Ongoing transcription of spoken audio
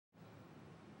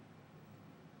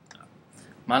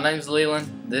My name's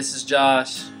Leland. This is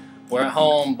Josh. We're at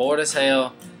home, bored as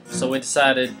hell, so we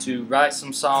decided to write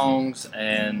some songs,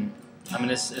 and I mean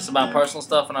it's about personal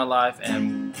stuff in our life,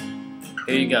 and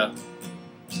here you go.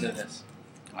 Let's do this.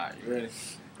 Alright, you ready?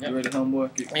 Yep. You ready,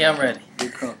 homeboy? Yeah, I'm ready.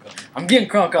 Get crunk on. I'm getting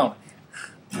crunk on it.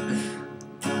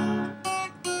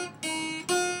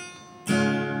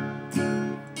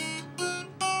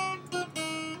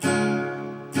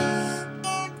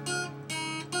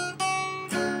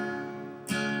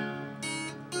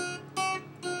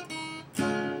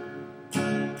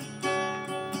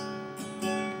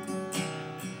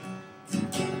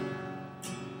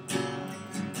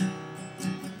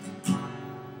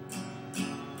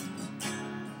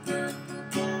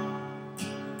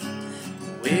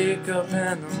 Wake up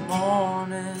in the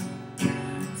morning,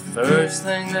 first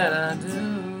thing that I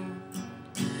do,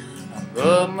 I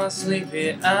rub my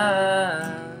sleepy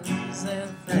eyes and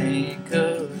think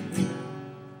of you.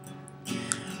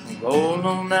 Roll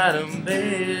on out of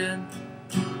bed,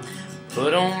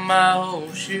 put on my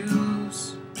old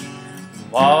shoes,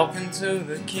 walk into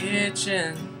the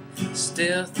kitchen,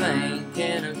 still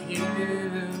thinking of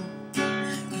you.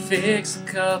 Fix a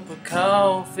cup of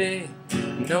coffee,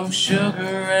 no sugar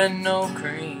and no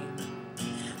cream.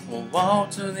 We'll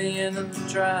walk to the end of the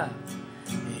drive,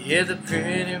 hear the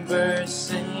pretty birds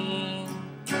sing.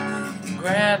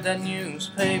 Grab that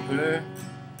newspaper,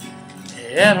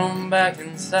 head on back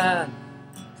inside.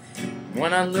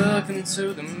 When I look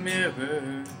into the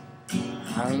mirror,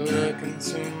 I look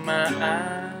into my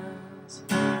eyes.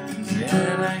 And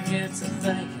then I get to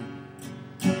thinking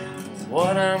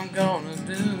what I'm gonna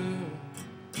do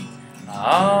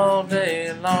all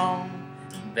day long,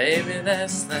 baby,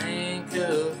 that's think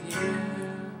of you,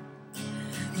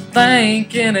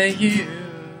 thinking of you,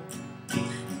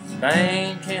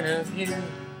 thinking of you.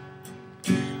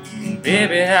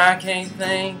 Baby, I can't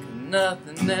think of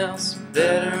nothing else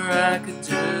better I could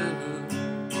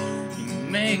do. You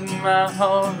make my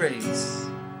heart race,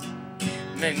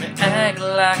 make me act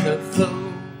like a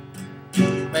fool,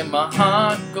 make my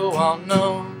heart go all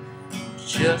numb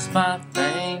just by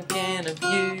thinking of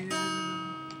you.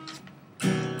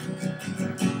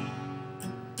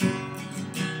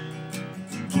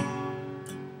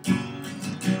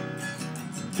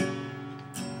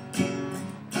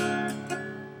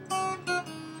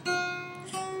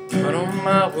 Put on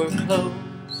my work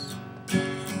clothes,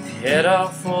 head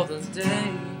off for the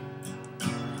day,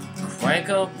 crank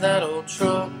up that old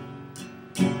truck,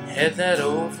 head that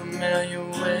old familiar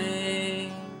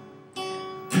way.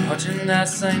 Punching that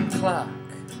same clock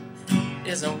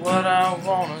isn't what I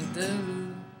wanna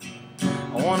do.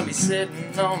 I wanna be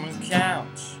sitting on the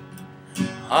couch,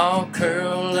 all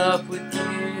curled up with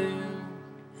you.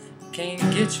 Can't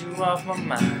get you off my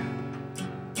mind,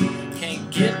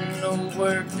 can't get no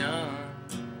work done,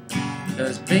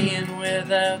 'cause being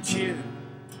without you,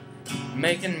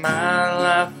 making my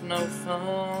life no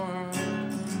fun.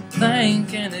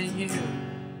 Thinking of you,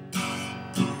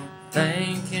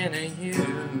 thinking of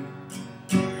you.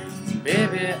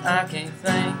 Baby, I can't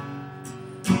think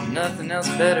nothing else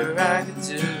better I could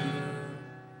do.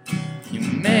 You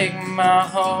make my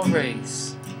heart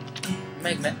race,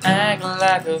 make me act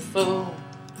like a fool,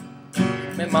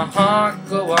 make my heart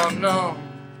go all numb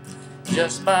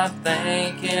just by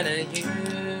thinking of you.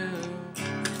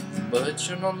 But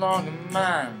you're no longer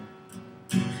mine,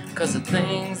 'cause the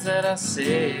things that I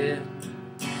said,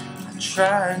 I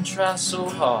try so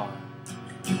hard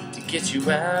to get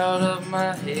you out of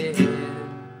my head.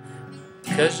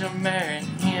 'Cause you're marrying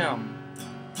him,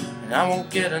 and I won't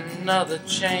get another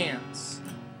chance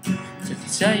to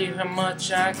tell you how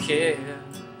much I care.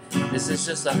 This is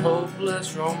just a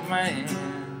hopeless romance.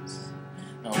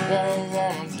 I won't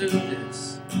wanna do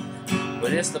this,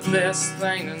 but it's the best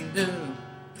thing to do.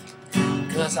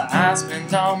 'Cause I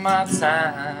spend all my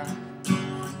time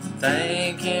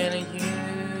thinking of you,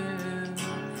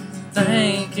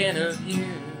 thinking of you,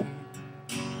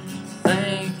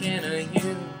 thinking of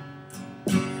you.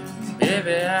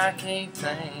 Baby, I can't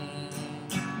think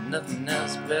nothing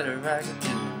else better I could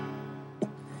do.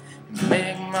 You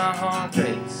make my heart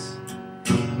race,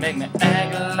 make me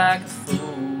act like a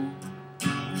fool,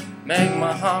 make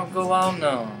my heart go all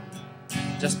numb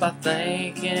just by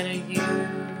thinking of you.